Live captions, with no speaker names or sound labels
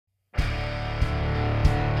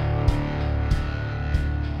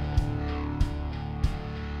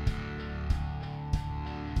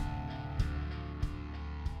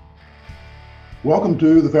Welcome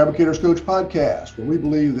to the Fabricators Coach podcast, where we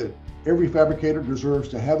believe that every fabricator deserves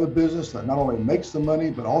to have a business that not only makes them money,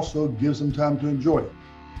 but also gives them time to enjoy it.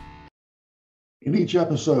 In each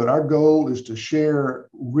episode, our goal is to share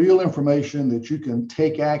real information that you can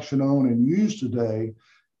take action on and use today.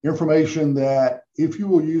 Information that, if you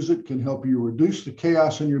will use it, can help you reduce the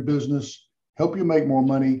chaos in your business, help you make more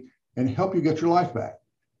money, and help you get your life back.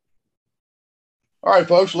 All right,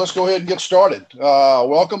 folks, let's go ahead and get started.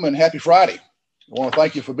 Welcome and happy Friday. I want to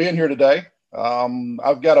thank you for being here today.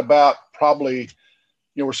 I've got about probably,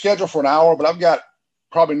 we're scheduled for an hour, but I've got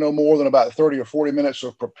probably no more than about 30 or 40 minutes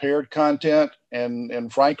of prepared content.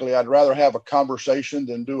 And frankly, I'd rather have a conversation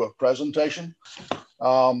than do a presentation.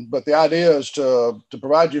 But the idea is to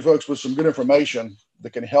provide you folks with some good information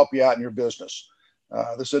that can help you out in your business.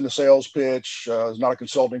 This isn't a sales pitch. It's not a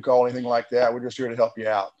consulting call, anything like that. We're just here to help you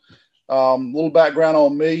out. A little background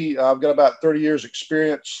on me. I've got about 30 years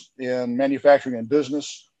experience in manufacturing and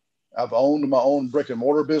business. I've owned my own brick and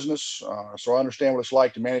mortar business, so I understand what it's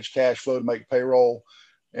like to manage cash flow, to make payroll,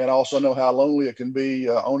 and I also know how lonely it can be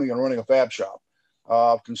owning and running a fab shop.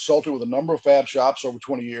 I've consulted with a number of fab shops over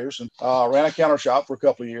 20 years and ran a counter shop for a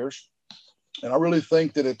couple of years. And I really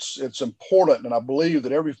think that it's important, and I believe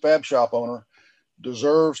that every fab shop owner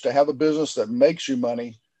deserves to have a business that makes you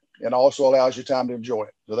money and also allows you time to enjoy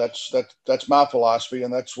it. So that's my philosophy,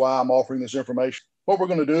 and that's why I'm offering this information. What we're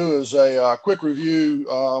going to do is a quick review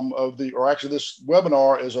this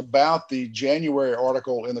webinar is about the January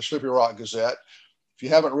article in the Slippery Rock Gazette. If you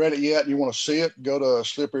haven't read it yet and you want to see it, go to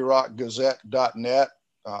slipperyrockgazette.net,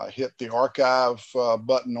 hit the archive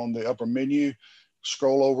button on the upper menu,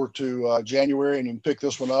 scroll over to January, and you can pick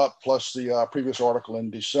this one up, plus the previous article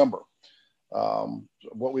in December.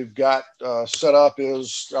 What we've got set up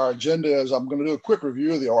is our agenda is I'm going to do a quick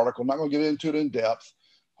review of the article. I'm not going to get into it in depth.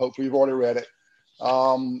 Hopefully you've already read it. There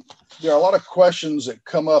are a lot of questions that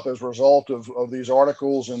come up as a result of these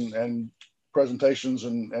articles and presentations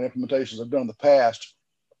and implementations I've done in the past.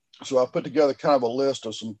 So I've put together kind of a list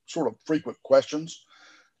of some sort of frequent questions,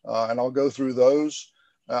 and I'll go through those.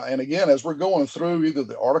 And again, as we're going through either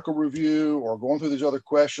the article review or going through these other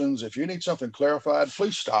questions, if you need something clarified,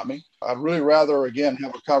 please stop me. I'd really rather, again,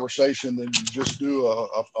 have a conversation than just do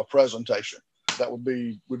a presentation. That would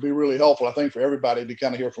be really helpful, I think, for everybody to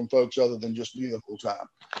kind of hear from folks other than just me the whole time.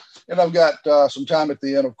 And I've got some time at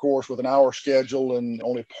the end, of course, with an hour schedule and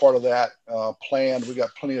only part of that planned. We've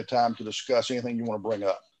got plenty of time to discuss anything you want to bring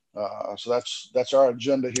up. So that's our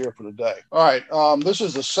agenda here for today. All right. This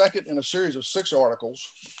is the second in a series of 6 articles.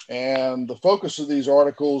 And the focus of these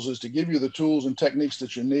articles is to give you the tools and techniques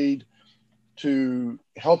that you need to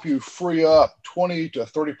help you free up 20 to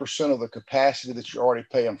 30% of the capacity that you're already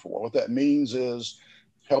paying for. What that means is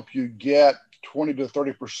help you get 20 to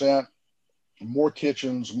 30% more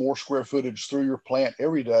kitchens, more square footage through your plant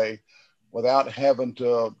every day without having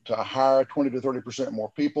to hire 20 to 30%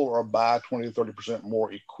 more people or buy 20 to 30%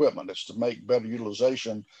 more equipment. It's to make better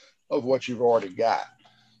utilization of what you've already got.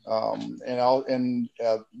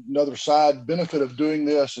 Another side benefit of doing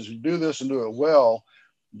this is you do this and do it well,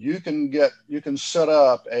 you can set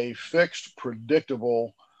up a fixed,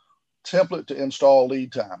 predictable template to install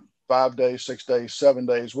lead time, 5 days, 6 days, 7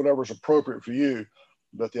 days, whatever is appropriate for you.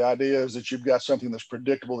 But the idea is that you've got something that's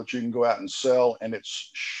predictable that you can go out and sell, and it's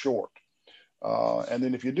short. And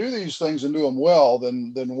then if you do these things and do them well,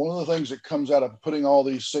 then one of the things that comes out of putting all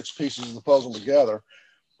these 6 pieces of the puzzle together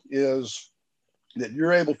is that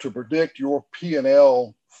you're able to predict your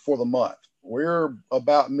P&L for the month. We're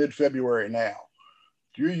about mid-February now.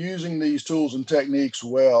 If you're using these tools and techniques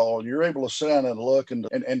well, you're able to sit down and look and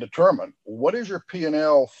determine what is your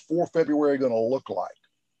P&L for February going to look like.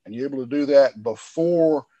 And you're able to do that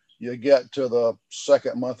before you get to the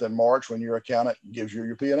second month in March when your accountant gives you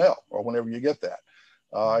your P&L or whenever you get that.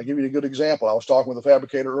 I'll give you a good example. I was talking with a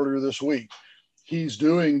fabricator earlier this week. He's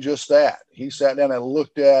doing just that. He sat down and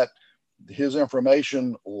looked at his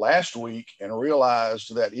information last week and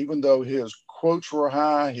realized that even though his quotes were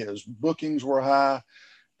high, his bookings were high,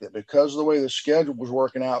 that because of the way the schedule was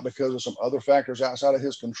working out, because of some other factors outside of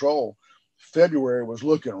his control, February was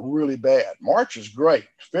looking really bad. March is great.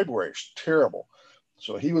 February is terrible.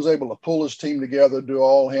 So he was able to pull his team together, do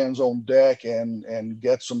all hands on deck and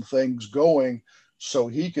get some things going so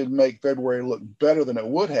he could make February look better than it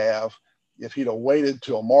would have if he'd have waited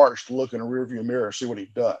till March to look in a rearview mirror and see what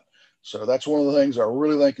he'd done. So that's one of the things I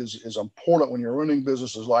really think is important when you're running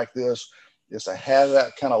businesses like this, is to have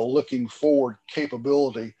that kind of looking forward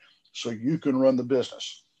capability so you can run the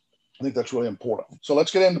business. I think that's really important. So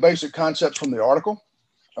let's get into basic concepts from the article.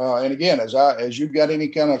 And again, as you've got any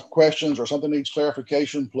kind of questions or something needs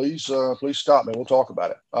clarification, please stop me. We'll talk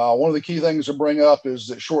about it. One of the key things to bring up is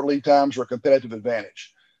that short lead times are a competitive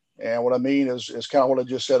advantage. And what I mean is kind of what I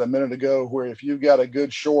just said a minute ago, where if you've got a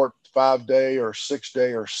good short 5-day or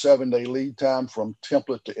 6-day or 7-day lead time from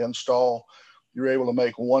template to install, you're able to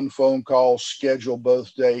make one phone call, schedule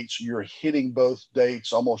both dates. You're hitting both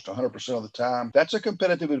dates almost 100% of the time. That's a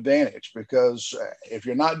competitive advantage, because if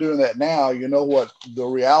you're not doing that now, you know what the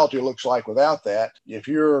reality looks like without that. If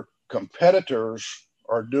your competitors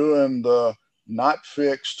are doing the not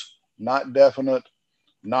fixed, not definite,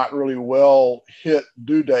 not really well hit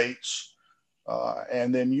due dates,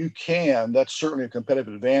 and then that's certainly a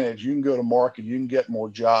competitive advantage. You can go to market, you can get more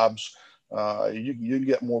jobs. You can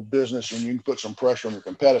get more business, and you can put some pressure on your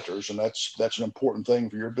competitors, and that's an important thing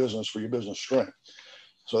for your business strength.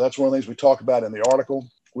 So that's one of the things we talk about in the article.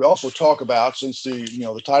 We also talk about, since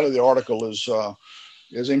the title of the article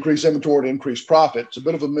is increase inventory to increase profit. It's a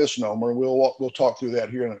bit of a misnomer. We'll talk through that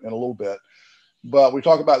here in a little bit, but we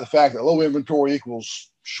talk about the fact that low inventory equals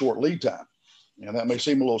short lead time, and that may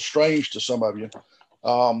seem a little strange to some of you.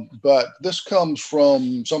 But this comes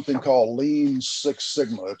from something called Lean Six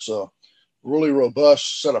Sigma. It's a really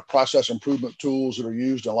robust set of process improvement tools that are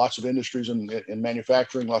used in lots of industries and in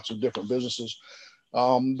manufacturing, lots of different businesses.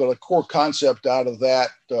 But a core concept out of that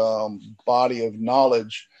body of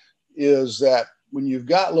knowledge is that when you've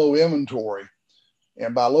got low inventory,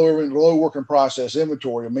 and by low work in process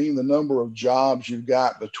inventory, I mean the number of jobs you've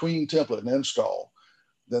got between template and install,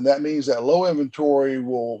 then that means that low inventory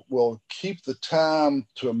will keep the time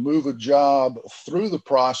to move a job through the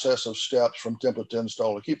process of steps from template to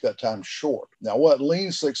install, to keep that time short. Now, what Lean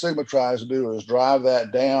Six Sigma tries to do is drive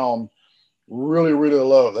that down really, really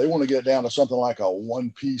low. They want to get down to something like a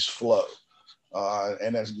one-piece flow.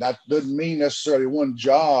 And that doesn't mean necessarily one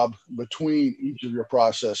job between each of your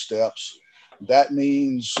process steps. That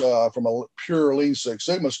means from a pure Lean Six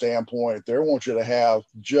Sigma standpoint, they want you to have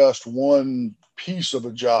just one piece of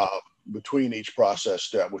a job between each process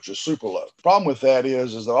step, which is super low. The problem with that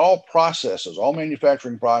is that all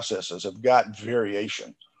manufacturing processes have got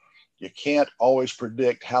variation. You can't always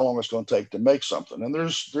predict how long it's going to take to make something. And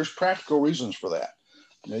there's practical reasons for that.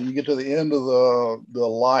 You get to the end of the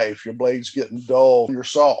life, your blade's getting dull in your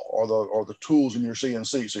saw or the tools in your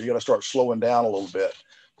CNC. So you got to start slowing down a little bit.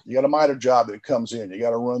 You got a miter job that comes in. You got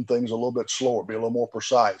to run things a little bit slower, be a little more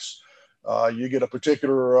precise. You get a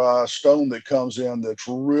particular stone that comes in that's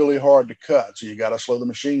really hard to cut, so you got to slow the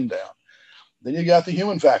machine down. Then you got the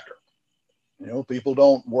human factor. People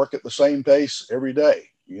don't work at the same pace every day.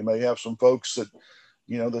 You may have some folks that,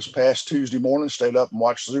 this past Tuesday morning stayed up and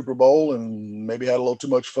watched the Super Bowl and maybe had a little too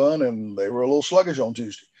much fun, and they were a little sluggish on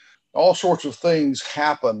Tuesday. All sorts of things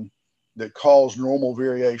happen that cause normal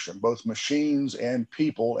variation, both machines and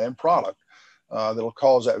people and product, that'll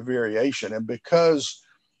cause that variation. And because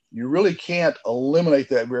you really can't eliminate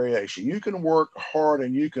that variation, you can work hard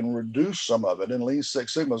and you can reduce some of it. And Lean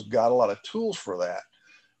Six Sigma's got a lot of tools for that,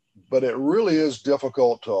 but it really is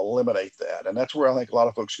difficult to eliminate that. And that's where I think a lot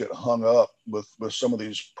of folks get hung up with some of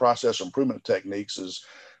these process improvement techniques, is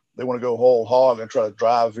they want to go whole hog and try to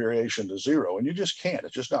drive variation to zero. And you just can't.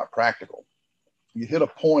 It's just not practical. You hit a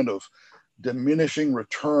point of diminishing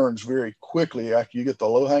returns very quickly after you get the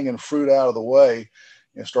low-hanging fruit out of the way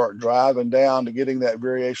and start driving down to getting that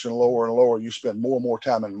variation lower and lower. You spend more and more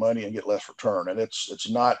time and money and get less return. And it's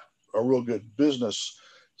not a real good business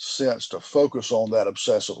sense to focus on that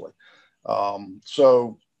obsessively.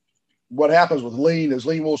 So what happens with Lean is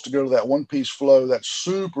Lean wants to go to that one-piece flow, that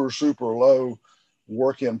super, super low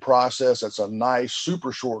work in process. That's a nice,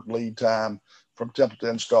 super short lead time from template to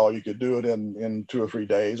install. You could do it in 2 or 3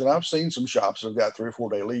 days. And I've seen some shops that have got 3 or 4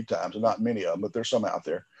 day lead times, and not many of them, but there's some out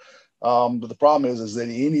there. But the problem is that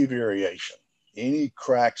any variation, any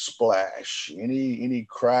crack splash, any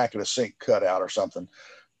crack in a sink cutout or something,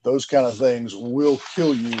 those kind of things will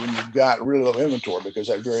kill you when you've got really low inventory, because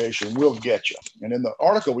that variation will get you. And in the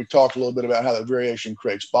article, we talked a little bit about how that variation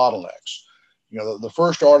creates bottlenecks. The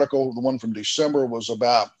first article, the one from December, was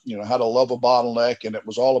about, how to love a bottleneck. And it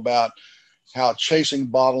was all about how chasing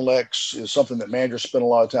bottlenecks is something that managers spend a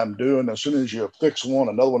lot of time doing. As soon as you fix one,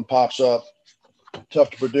 another one pops up. Tough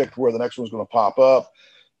to predict where the next one's going to pop up.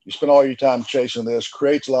 You spend all your time chasing this,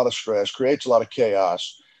 creates a lot of stress, creates a lot of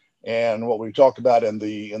chaos. And what we talked about in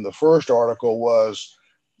the first article was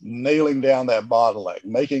nailing down that bottleneck,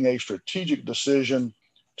 making a strategic decision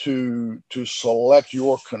to select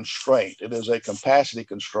your constraint. It is a capacity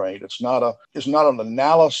constraint. It's not an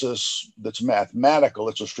analysis that's mathematical.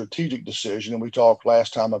 It's a strategic decision. And we talked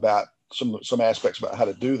last time about some aspects about how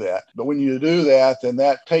to do that. But when you do that, then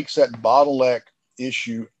that takes that bottleneck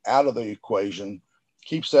issue out of the equation,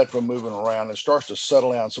 keeps that from moving around, and starts to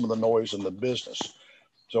settle down some of the noise in the business.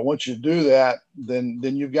 So once you do that, then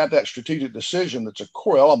you've got that strategic decision that's a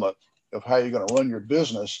core element of how you're going to run your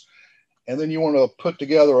business. And then you want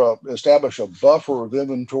to establish a buffer of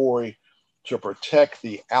inventory to protect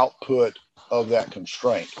the output of that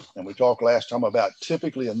constraint. And we talked last time about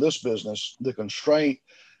typically in this business, the constraint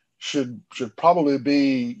should probably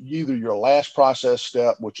be either your last process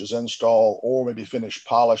step, which is install, or maybe finish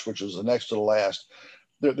polish, which is the next to the last.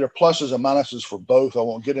 There are pluses and minuses for both. I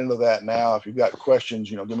won't get into that now. If you've got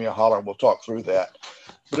questions, give me a holler and we'll talk through that.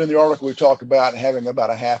 But in the article, we talk about having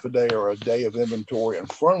about a half a day or a day of inventory in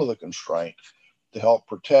front of the constraint to help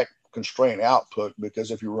protect constraint output.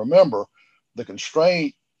 Because if you remember, the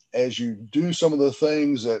constraint, as you do some of the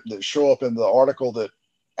things that show up in the article that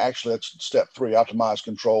actually that's step 3, optimize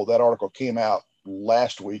control. That article came out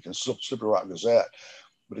last week in Slippery Rock Gazette.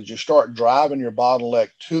 But as you start driving your bottleneck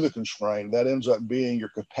to the constraint, that ends up being your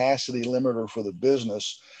capacity limiter for the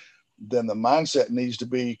business. Then the mindset needs to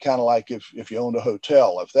be kind of like if you owned a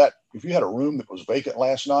hotel. If you had a room that was vacant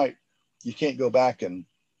last night, you can't go back and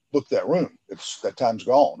book that room. That time's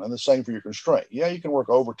gone. And the same for your constraint. Yeah, you can work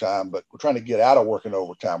overtime, but we're trying to get out of working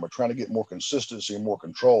overtime. We're trying to get more consistency and more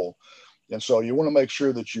control. And so you want to make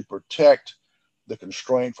sure that you protect the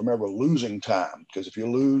constraint from ever losing time. Because if you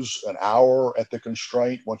lose an hour at the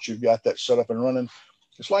constraint, once you've got that set up and running,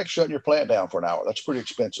 it's like shutting your plant down for an hour. That's pretty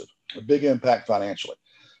expensive, a big impact financially.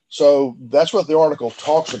 So that's what the article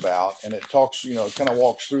talks about. And it talks, kind of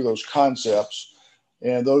walks through those concepts.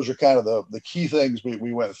 And those are kind of the key things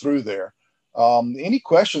we went through there. Any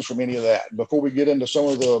questions from any of that before we get into some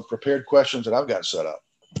of the prepared questions that I've got set up?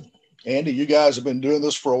 Andy, you guys have been doing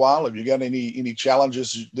this for a while. Have you got any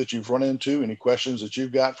challenges that you've run into? Any questions that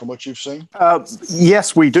you've got from what you've seen?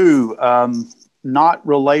 Yes, we do. Not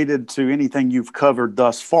related to anything you've covered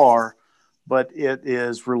thus far, but it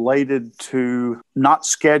is related to not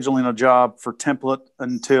scheduling a job for template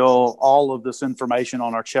until all of this information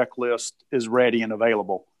on our checklist is ready and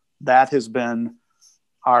available. That has been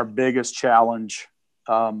our biggest challenge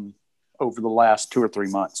over the last 2 or 3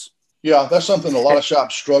 months. Yeah, that's something a lot of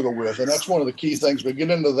shops struggle with. And that's one of the key things. We get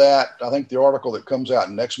into that. I think the article that comes out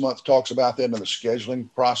next month talks about that in the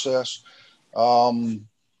scheduling process.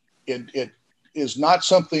 It is not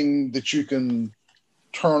something that you can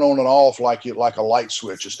turn on and off like a light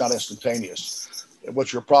switch. It's not instantaneous.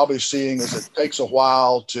 What you're probably seeing is it takes a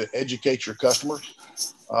while to educate your customers.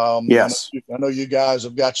 Yes. I know you guys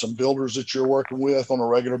have got some builders that you're working with on a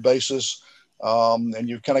regular basis, and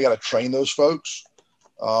you've kind of got to train those folks.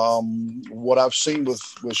 What I've seen with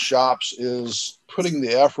shops is putting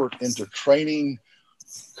the effort into training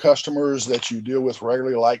customers that you deal with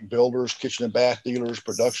regularly, like builders, kitchen and bath dealers,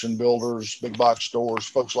 production builders, big box stores,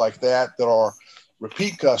 folks like that are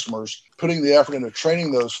repeat customers. Putting the effort into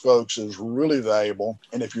training those folks is really valuable.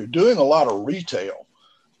 And if you're doing a lot of retail,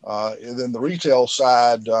 then the retail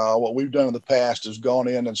side, what we've done in the past is gone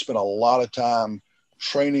in and spent a lot of time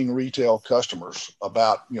training retail customers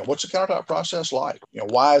about, what's the countertop process like?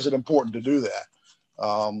 Why is it important to do that?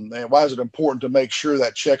 And why is it important to make sure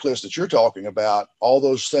that checklist that you're talking about, all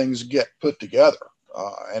those things get put together?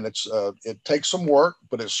 And it takes some work,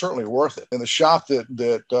 but it's certainly worth it. In the shop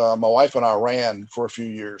that my wife and I ran for a few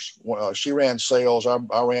years, she ran sales.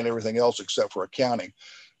 I ran everything else except for accounting.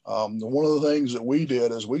 One of the things that we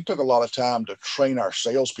did is we took a lot of time to train our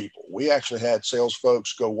salespeople. We actually had sales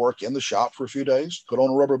folks go work in the shop for a few days, put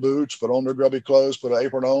on rubber boots, put on their grubby clothes, put an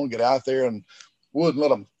apron on, get out there, and wouldn't let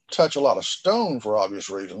them touch a lot of stone for obvious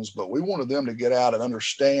reasons, but we wanted them to get out and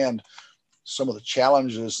understand some of the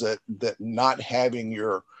challenges that not having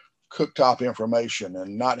your cooktop information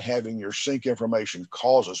and not having your sink information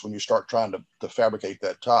causes when you start trying to fabricate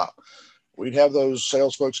that top. We'd have those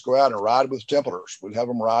sales folks go out and ride with templars. We'd have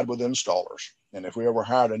them ride with installers. And if we ever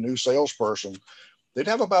hired a new salesperson, they'd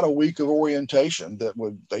have about a week of orientation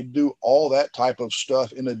they'd do all that type of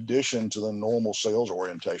stuff in addition to the normal sales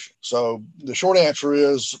orientation. So the short answer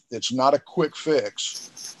is it's not a quick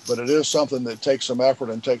fix, but it is something that takes some effort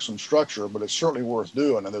and takes some structure, but it's certainly worth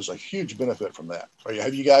doing. And there's a huge benefit from that.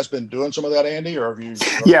 Have you guys been doing some of that, Andy, or have you?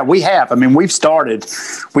 Yeah, we have. I mean, we've started.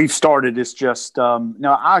 It's just,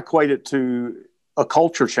 now I equate it to a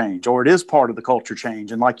culture change, or it is part of the culture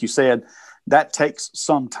change. And like you said, that takes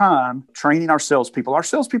some time training our salespeople. Our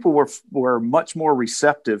salespeople were much more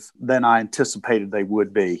receptive than I anticipated they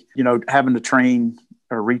would be. Having to train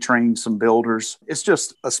or retrain some builders. It's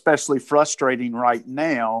just especially frustrating right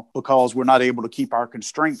now because we're not able to keep our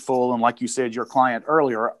constraint full. And like you said, your client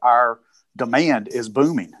earlier, our demand is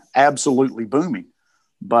booming, absolutely booming.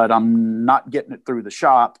 but I'm not getting it through the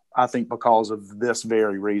shop, I think because of this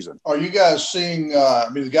very reason. Are you guys seeing,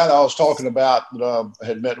 the guy that I was talking about that I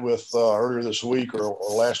had met with earlier this week or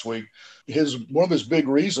last week, one of his big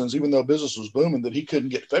reasons, even though business was booming, that he couldn't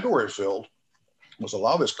get February filled was a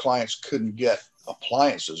lot of his clients couldn't get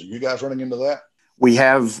appliances. Are you guys running into that? We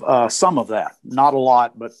have some of that, not a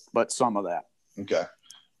lot, but some of that. Okay.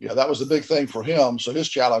 Yeah, that was the big thing for him. So his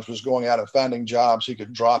challenge was going out and finding jobs he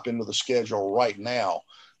could drop into the schedule right now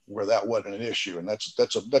where that wasn't an issue. And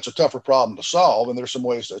that's a tougher problem to solve. And there's some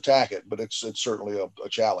ways to attack it, but it's certainly a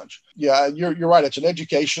challenge. Yeah, you're right. It's an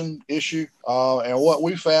education issue. And what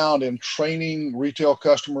we found in training retail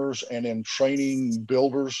customers and in training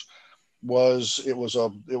builders was it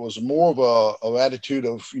was more of an attitude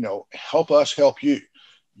of, help us help you.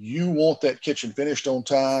 You want that kitchen finished on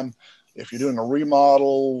time. If you're doing a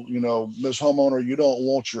remodel, Ms. Homeowner, you don't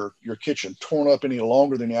want your kitchen torn up any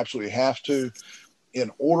longer than you absolutely have to.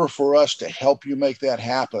 In order for us to help you make that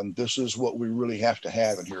happen, this is what we really have to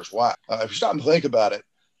have, and here's why. If you stop and think about it,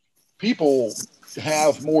 people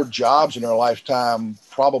have more jobs in their lifetime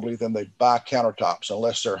probably than they buy countertops,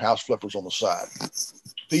 unless they're house flippers on the side.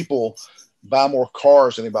 People buy more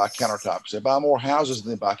cars than they buy countertops. They buy more houses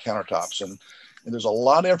than they buy countertops. And there's a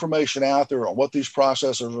lot of information out there on what these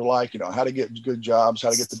processors are like, how to get good jobs, how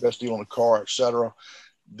to get the best deal on a car, et cetera.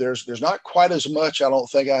 There's not quite as much, I don't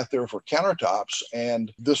think, out there for countertops.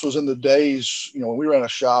 And this was in the days, when we ran a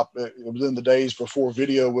shop, it was in the days before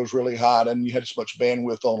video was really hot and you had so much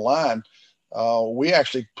bandwidth online. We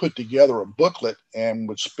actually put together a booklet and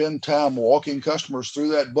would spend time walking customers through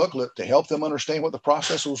that booklet to help them understand what the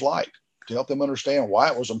process was like, to help them understand why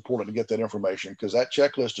it was important to get that information, because that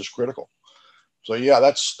checklist is critical. So yeah,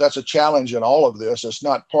 that's a challenge in all of this. It's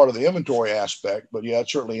not part of the inventory aspect, but yeah, it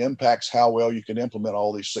certainly impacts how well you can implement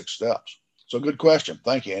all these 6 steps. So good question.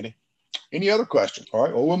 Thank you, Andy. Any other questions? All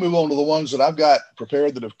right, well, we'll move on to the ones that I've got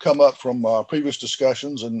prepared that have come up from previous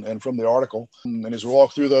discussions and from the article. And as we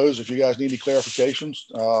walk through those, if you guys need any clarifications,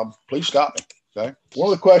 please stop me. Okay.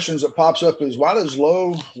 One of the questions that pops up is, why does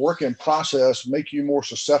low work in process make you more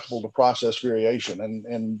susceptible to process variation?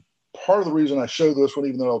 And part of the reason I show this one,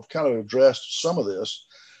 even though I've kind of addressed some of this,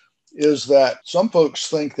 is that some folks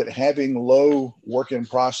think that having low work in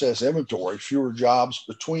process inventory, fewer jobs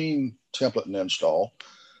between template and install,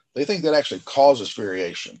 they think that actually causes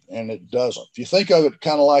variation, and it doesn't. If you think of it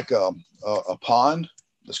kind of like a pond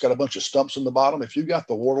that's got a bunch of stumps in the bottom, if you've got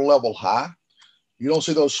the water level high, you don't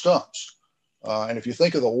see those stumps. And if you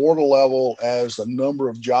think of the water level as the number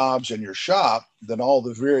of jobs in your shop, then all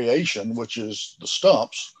the variation, which is the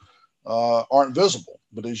stumps, aren't visible.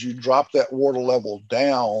 But as you drop that water level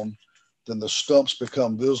down, then the stumps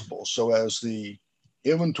become visible. So as the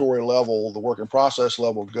inventory level, the work in process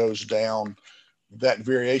level goes down, that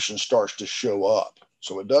variation starts to show up.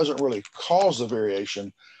 So it doesn't really cause the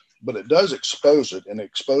variation, but it does expose it and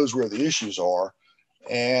expose where the issues are.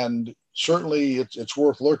 And certainly it's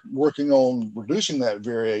worth working on reducing that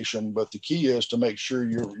variation, but the key is to make sure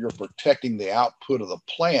you're protecting the output of the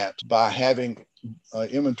plant by having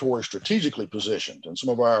inventory strategically positioned. And some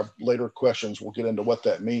of our later questions will get into what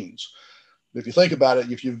that means. If you think about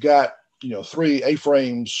it, if you've got 3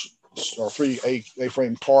 A-frames or 3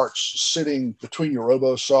 A-frame parts sitting between your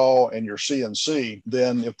robo saw and your CNC,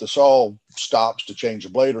 then if the saw stops to change a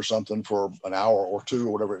blade or something for an hour or 2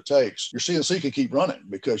 or whatever it takes, your CNC can keep running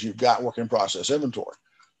because you've got work in process inventory.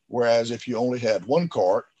 Whereas if you only had 1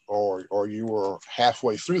 cart or you were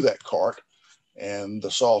halfway through that cart and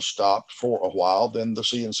the saw stopped for a while, then the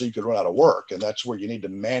CNC could run out of work. And that's where you need to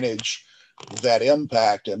manage that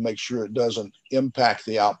impact and make sure it doesn't impact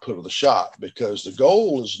the output of the shop, because the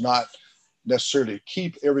goal is not necessarily to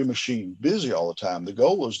keep every machine busy all the time. The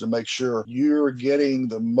goal is to make sure you're getting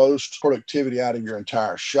the most productivity out of your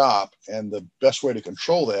entire shop. And the best way to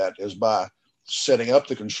control that is by setting up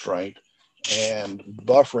the constraint and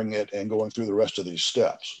buffering it and going through the rest of these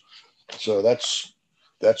steps. So that's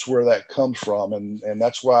where that comes from. And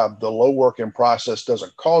that's why the low work in process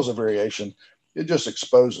doesn't cause a variation. It just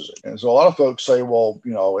exposes it. And so a lot of folks say, well,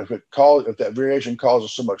 if that variation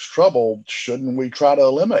causes so much trouble, shouldn't we try to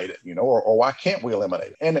eliminate it, or why can't we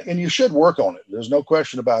eliminate it? And you should work on it. There's no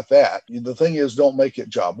question about that. The thing is, don't make it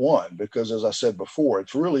job one, because as I said before,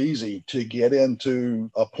 it's really easy to get into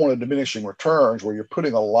a point of diminishing returns where you're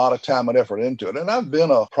putting a lot of time and effort into it. And I've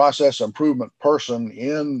been a process improvement person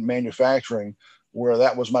in manufacturing where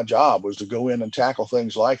that was my job, was to go in and tackle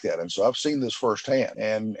things like that. And so I've seen this firsthand,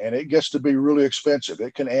 and it gets to be really expensive.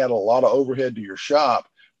 It can add a lot of overhead to your shop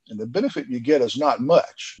And the benefit you get is not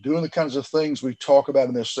much. Doing the kinds of things we talk about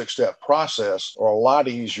in this 6-step process are a lot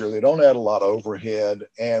easier. They don't add a lot of overhead,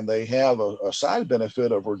 and they have a side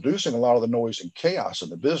benefit of reducing a lot of the noise and chaos in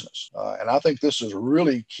the business. And I think this is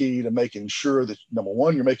really key to making sure that, number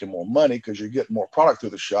one, you're making more money because you're getting more product through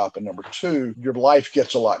the shop. And number two, your life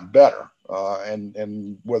gets a lot better.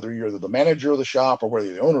 And whether you're the manager of the shop or whether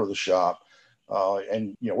you're the owner of the shop,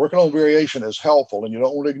 and working on variation is helpful, and you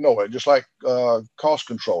don't want to ignore it. Just like cost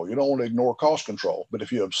control, you don't want to ignore cost control. But if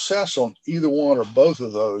you obsess on either one or both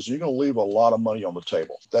of those, you're going to leave a lot of money on the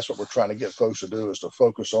table. That's what we're trying to get folks to do, is to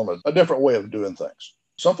focus on a different way of doing things.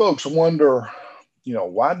 Some folks wonder,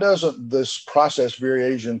 why doesn't this process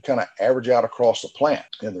variation kind of average out across the plant?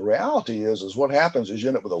 And the reality is what happens is you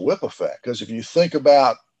end up with a whip effect. Because if you think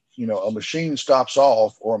about a machine stops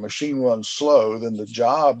off or a machine runs slow, then the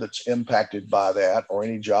job that's impacted by that, or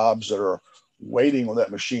any jobs that are waiting on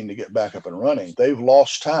that machine to get back up and running, they've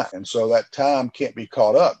lost time. And so that time can't be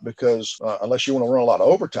caught up because unless you want to run a lot of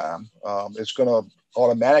overtime, it's going to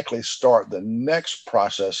automatically start the next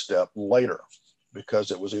process step later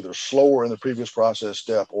because it was either slower in the previous process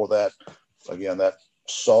step or that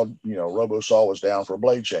saw, RoboSaw was down for a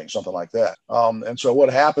blade change, something like that. And so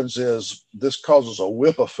what happens is this causes a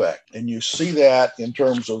whip effect. And you see that in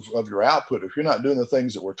terms of your output. If you're not doing the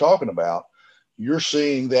things that we're talking about, you're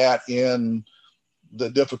seeing that in the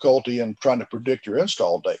difficulty in trying to predict your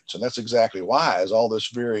install dates. And that's exactly why, as all this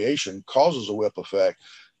variation causes a whip effect,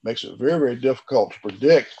 makes it very, very difficult to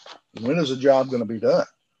predict when is a job going to be done.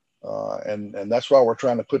 And that's why we're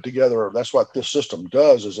trying to put together, that's what this system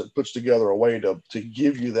does, is it puts together a way to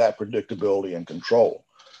give you that predictability and control.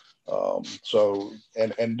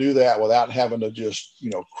 And do that without having to just,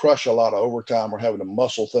 crush a lot of overtime or having to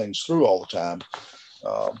muscle things through all the time,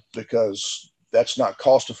 because that's not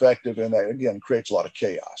cost effective. And that, again, creates a lot of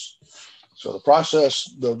chaos. So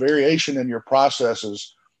the variation in your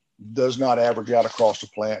processes does not average out across the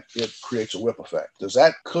plant. It creates a whip effect. Does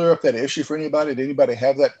that clear up that issue for anybody? Did anybody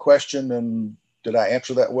have that question? And did I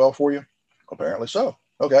answer that well for you? Apparently so.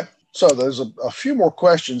 Okay. So there's a few more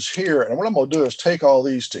questions here. And what I'm going to do is take all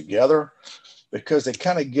these together because they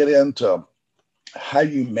kind of get into how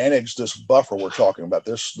you manage this buffer we're talking about,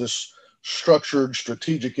 this structured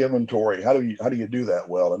strategic inventory. How do you do that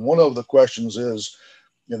well? And one of the questions is,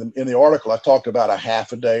 in the article, I talked about a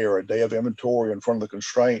half a day or a day of inventory in front of the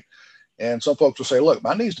constraint. And some folks will say, look,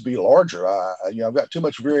 mine needs to be larger. I've got too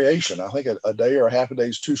much variation. I think a day or a half a day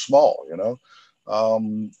is too small,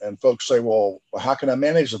 and folks say, well, how can I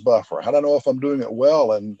manage the buffer? How do I know if I'm doing it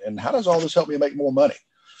well? And how does all this help me make more money?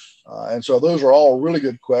 And so those are all really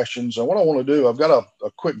good questions. And what I want to do, I've got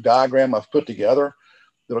a quick diagram I've put together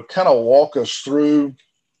that'll kind of walk us through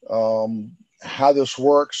how this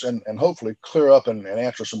works and hopefully clear up and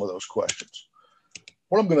answer some of those questions.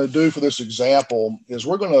 What I'm going to do for this example is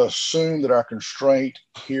we're going to assume that our constraint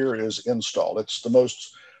here is installed. It's the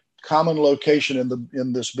most common location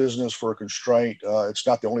in this business for a constraint. It's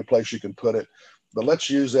not the only place you can put it, but let's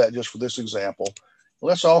use that just for this example.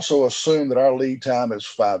 Let's also assume that our lead time is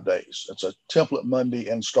 5 days. It's a template Monday,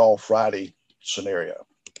 install Friday scenario.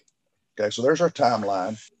 Okay, so there's our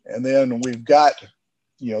timeline. And then we've got,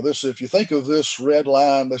 this, if you think of this red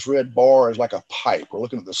line, this red bar is like a pipe. We're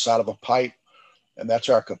looking at the side of a pipe, and that's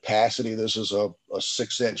our capacity. This is a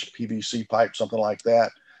 6-inch PVC pipe, something like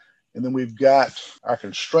that. And then we've got our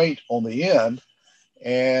constraint on the end,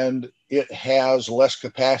 and it has less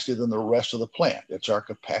capacity than the rest of the plant. It's our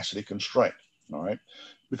capacity constraint, all right?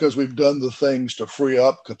 Because we've done the things to free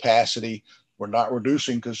up capacity. We're not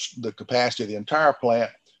reducing the capacity of the entire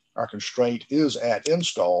plant. Our constraint is at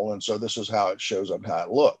install, and so this is how it shows up, how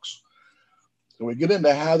it looks. So we get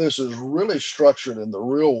into how this is really structured in the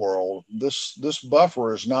real world. This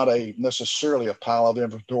buffer is not necessarily a pile of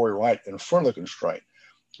inventory right in front of the constraint.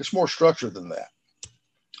 It's more structured than that.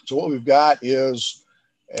 So what we've got is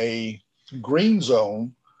a green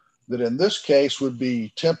zone that in this case would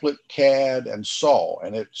be template, CAD, and SAW,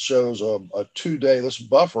 and it shows a 2-day. This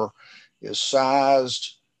buffer is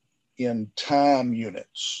sized in time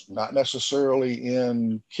units, not necessarily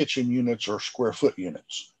in kitchen units or square foot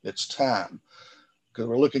units. It's time, because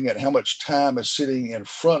we're looking at how much time is sitting in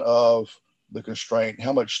front of the constraint,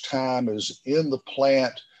 how much time is in the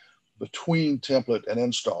plant between template and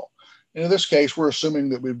install. And in this case, we're assuming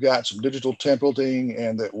that we've got some digital templating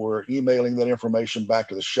and that we're emailing that information back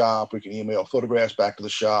to the shop. We can email photographs back to the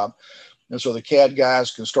shop. And so the CAD guys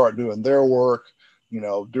can start doing their work,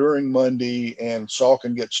 during Monday, and SAW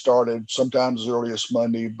can get started sometimes as early as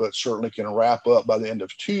Monday, but certainly can wrap up by the end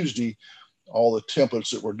of Tuesday, all the templates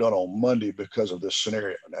that were done on Monday because of this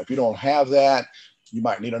scenario. Now, if you don't have that, you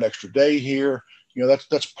might need an extra day here.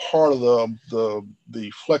 That's part of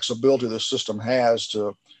the flexibility the system has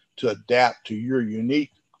to adapt to your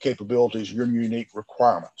unique capabilities, your unique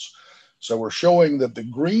requirements. So we're showing that the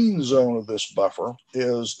green zone of this buffer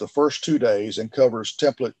is the first 2 days and covers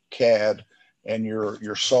template, CAD, and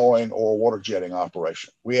your sawing or water jetting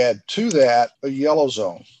operation. We add to that a yellow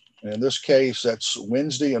zone. And in this case, that's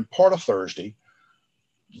Wednesday and part of Thursday,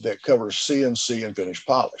 that covers CNC and finish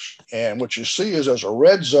polish. And what you see is there's a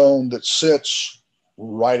red zone that sits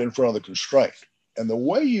right in front of the constraint. And the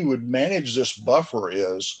way you would manage this buffer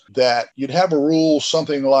is that you'd have a rule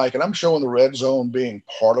something like, and I'm showing the red zone being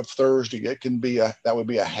part of Thursday. It can be that would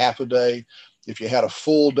be a half a day. If you had a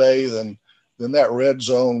full day, then that red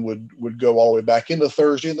zone would go all the way back into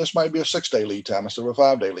Thursday. And this might be a 6-day lead time instead of a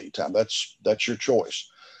 5-day lead time. That's your choice.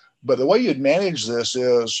 But the way you'd manage this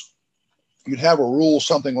is you'd have a rule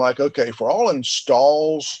something like, okay, for all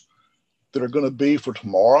installs that are going to be for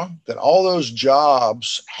tomorrow, that all those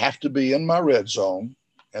jobs have to be in my red zone.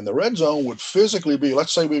 And the red zone would physically be,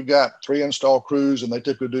 let's say we've got 3 install crews and they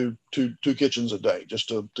typically do two kitchens a day, just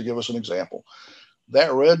to give us an example.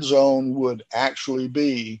 That red zone would actually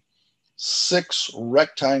be 6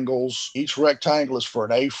 rectangles. Each rectangle is for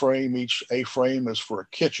an A-frame. Each A-frame is for a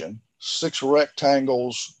kitchen. 6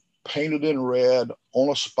 rectangles painted in red on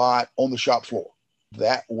a spot on the shop floor.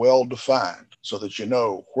 That well defined so that you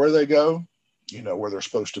know where they go, you know where they're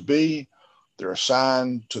supposed to be. They're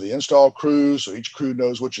assigned to the install crews, so each crew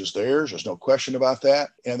knows which is theirs. There's no question about that.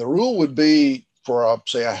 And the rule would be for,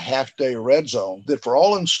 say, a half-day red zone, that for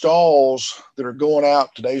all installs that are going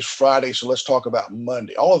out, today's Friday, so let's talk about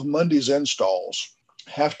Monday. All of Monday's installs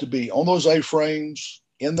have to be on those A-frames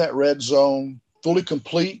in that red zone, fully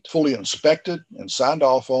complete, fully inspected and signed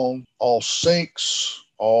off on, all sinks,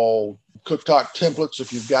 all cooktop templates,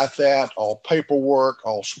 if you've got that, all paperwork,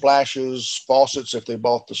 all splashes, faucets, if they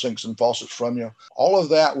bought the sinks and faucets from you. All of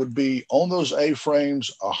that would be on those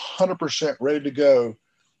A-frames, 100% ready to go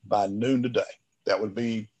by noon today. That would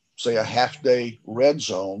be, say, a half-day red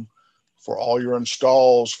zone for all your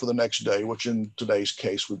installs for the next day, which in today's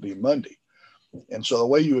case would be Monday. And so the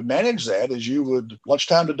way you would manage that is you would,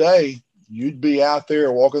 lunchtime today, you'd be out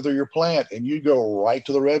there walking through your plant and you'd go right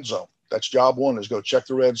to the red zone. That's job one, is go check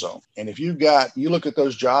the red zone. And if you look at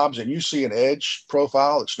those jobs and you see an edge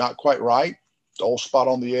profile that's not quite right, the old spot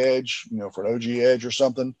on the edge, for an OG edge or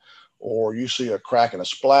something, or you see a crack and a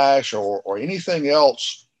splash or anything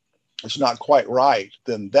else that's not quite right,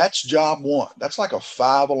 then that's job one. That's like a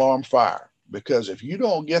 5-alarm fire. Because if you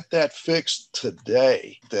don't get that fixed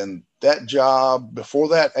today, then that job, before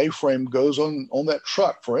that A-frame goes on that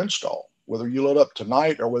truck for install, whether you load up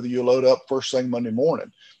tonight or whether you load up first thing Monday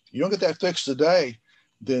morning, you don't get that fixed today,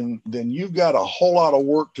 then you've got a whole lot of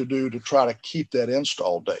work to do to try to keep that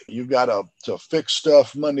install date. You've got to fix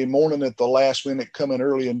stuff Monday morning at the last minute, come in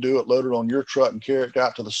early and do it, load it on your truck and carry it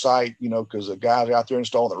out to the site, because the guy's out there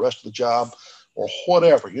installing the rest of the job or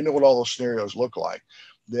whatever. You know what all those scenarios look like.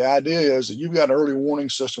 The idea is that you've got an early warning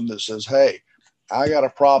system that says, hey, I got a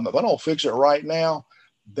problem. If I don't fix it right now,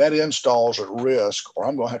 that install's at risk, or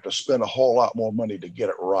I'm going to have to spend a whole lot more money to get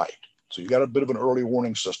it right. So you got a bit of an early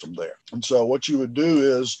warning system there. And so what you would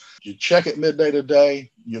do is you check at midday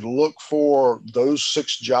today, you'd look for those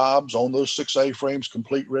 6 jobs on those 6 A-frames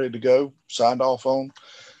complete, ready to go, signed off on.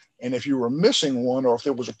 And if you were missing one, or if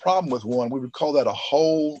there was a problem with one, we would call that a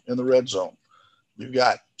hole in the red zone. You've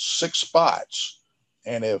got 6 spots.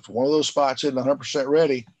 And if one of those spots isn't 100%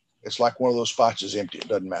 ready, it's like one of those spots is empty. It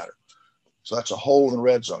doesn't matter. So that's a hole in the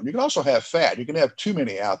red zone. You can also have fat. You can have too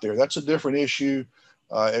many out there. That's a different issue.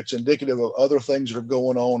 It's indicative of other things that are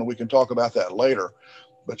going on, and we can talk about that later.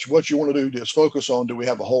 But what you want to do is focus on, do we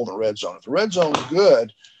have a hole in the red zone? If the red zone's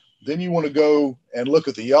good, then you want to go and look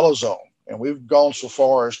at the yellow zone. And we've gone so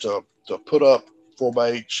far as to put up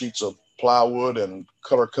 4x8 sheets of plywood and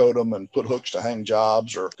color code them and put hooks to hang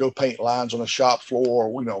jobs, or go paint lines on a shop floor,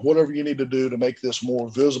 whatever you need to do to make this more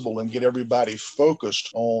visible and get everybody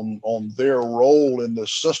focused on their role in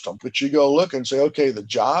this system. But you go look and say, okay, the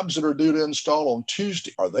jobs that are due to install on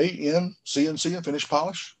Tuesday, are they in CNC and finish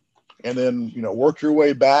polish? And then, work your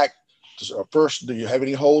way back to, first, do you have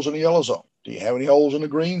any holes in the yellow zone? Do you have any holes in the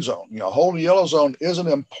green zone? A hole in the yellow zone isn't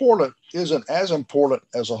as important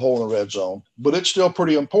as a hole in the red zone, but it's still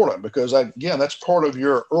pretty important because, again, that's part of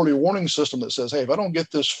your early warning system that says, hey, if I don't get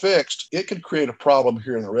this fixed, it could create a problem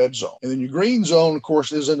here in the red zone. And then your green zone, of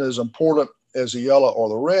course, isn't as important as the yellow or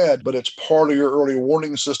the red, but it's part of your early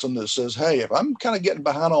warning system that says, hey, if I'm kind of getting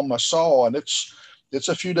behind on my saw and it's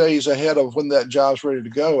a few days ahead of when that job's ready to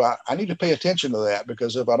go, I need to pay attention to that,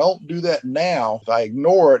 because if I don't do that now, if I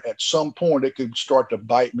ignore it, at some point, it could start to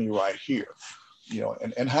bite me right here.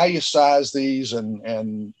 and how you size these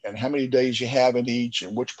and how many days you have in each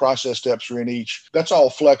and which process steps are in each. That's all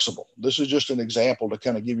flexible. This is just an example to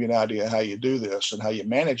kind of give you an idea how you do this and how you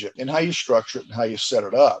manage it and how you structure it and how you set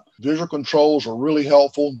it up. Visual controls are really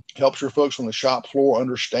helpful. Helps your folks on the shop floor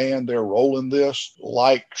understand their role in this,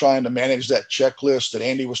 like trying to manage that checklist that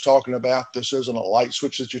Andy was talking about. This isn't a light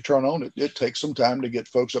switch that you turn on. It takes some time to get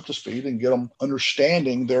folks up to speed and get them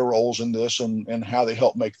understanding their roles in this and how they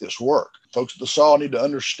help make this work. Folks at the saw need to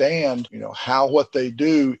understand, how what they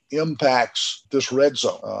do impacts this red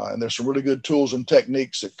zone. And there's some really good tools and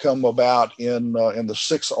techniques that come about in the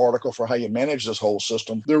 6th article for how you manage this whole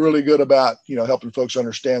system. They're really good about, helping folks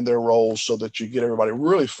understand their roles so that you get everybody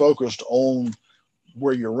really focused on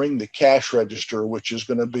where you ring the cash register, which is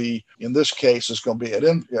going to be, in this case, it's going to be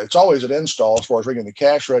it's always at install as far as ringing the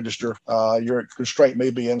cash register. Your constraint may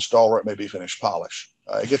be install or it may be finished polish.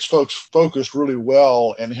 It gets folks focused really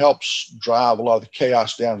well and helps drive a lot of the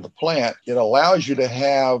chaos down in the plant. It allows you to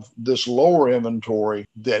have this lower inventory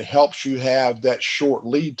that helps you have that short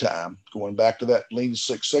lead time, going back to that Lean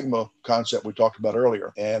Six Sigma concept we talked about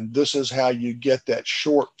earlier. And this is how you get that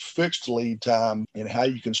short fixed lead time and how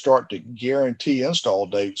you can start to guarantee install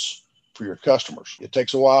dates for your customers. It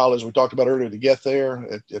takes a while, as we talked about earlier, to get there.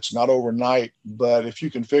 It's not overnight, but if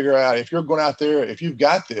you can figure out, if you're going out there, if you've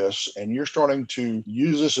got this and you're starting to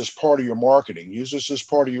use this as part of your marketing, use this as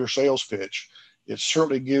part of your sales pitch, it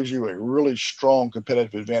certainly gives you a really strong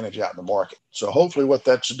competitive advantage out in the market. So hopefully what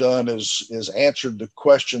that's done is answered the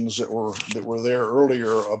questions that were there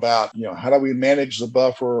earlier about, how do we manage the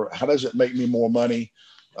buffer? How does it make me more money?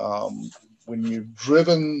 When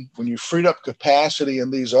you've freed up capacity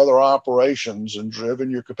in these other operations and driven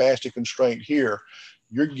your capacity constraint here,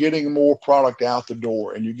 you're getting more product out the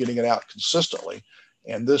door and you're getting it out consistently.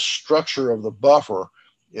 And this structure of the buffer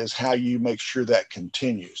is how you make sure that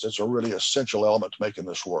continues. That's a really essential element to making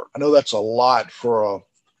this work. I know that's a lot for a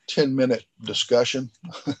 10-minute discussion.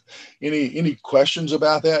 Any questions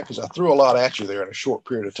about that? Because I threw a lot at you there in a short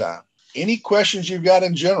period of time. Any questions you've got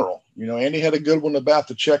in general? Andy had a good one about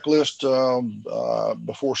the checklist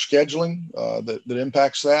before scheduling that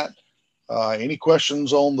impacts that. Any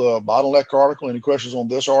questions on the bottleneck article? Any questions on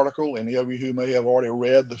this article? Any of you who may have already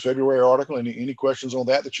read the February article, any questions on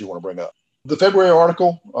that you want to bring up? The February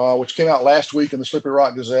article, which came out last week in the Slippery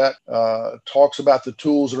Rock Gazette, talks about the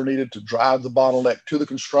tools that are needed to drive the bottleneck to the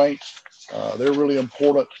constraint. They're really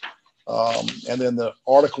important. And then the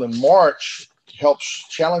article in March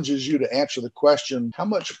challenges you to answer the question, how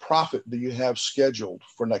much profit do you have scheduled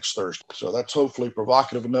for next Thursday? So that's hopefully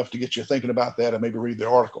provocative enough to get you thinking about that and maybe read the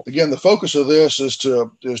article. Again, the focus of this is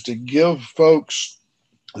to give folks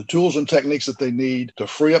the tools and techniques that they need to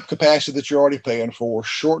free up capacity that you're already paying for,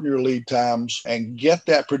 shorten your lead times, and get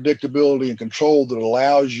that predictability and control that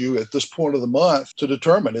allows you at this point of the month to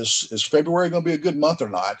determine, is February going to be a good month or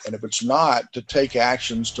not? And if it's not, to take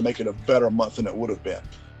actions to make it a better month than it would have been.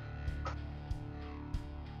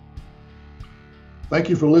 Thank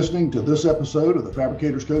you for listening to this episode of the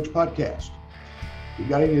Fabricators Coach podcast. If you've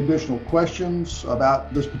got any additional questions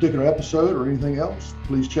about this particular episode or anything else,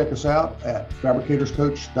 please check us out at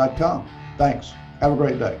fabricatorscoach.com. Thanks. Have a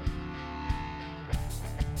great day.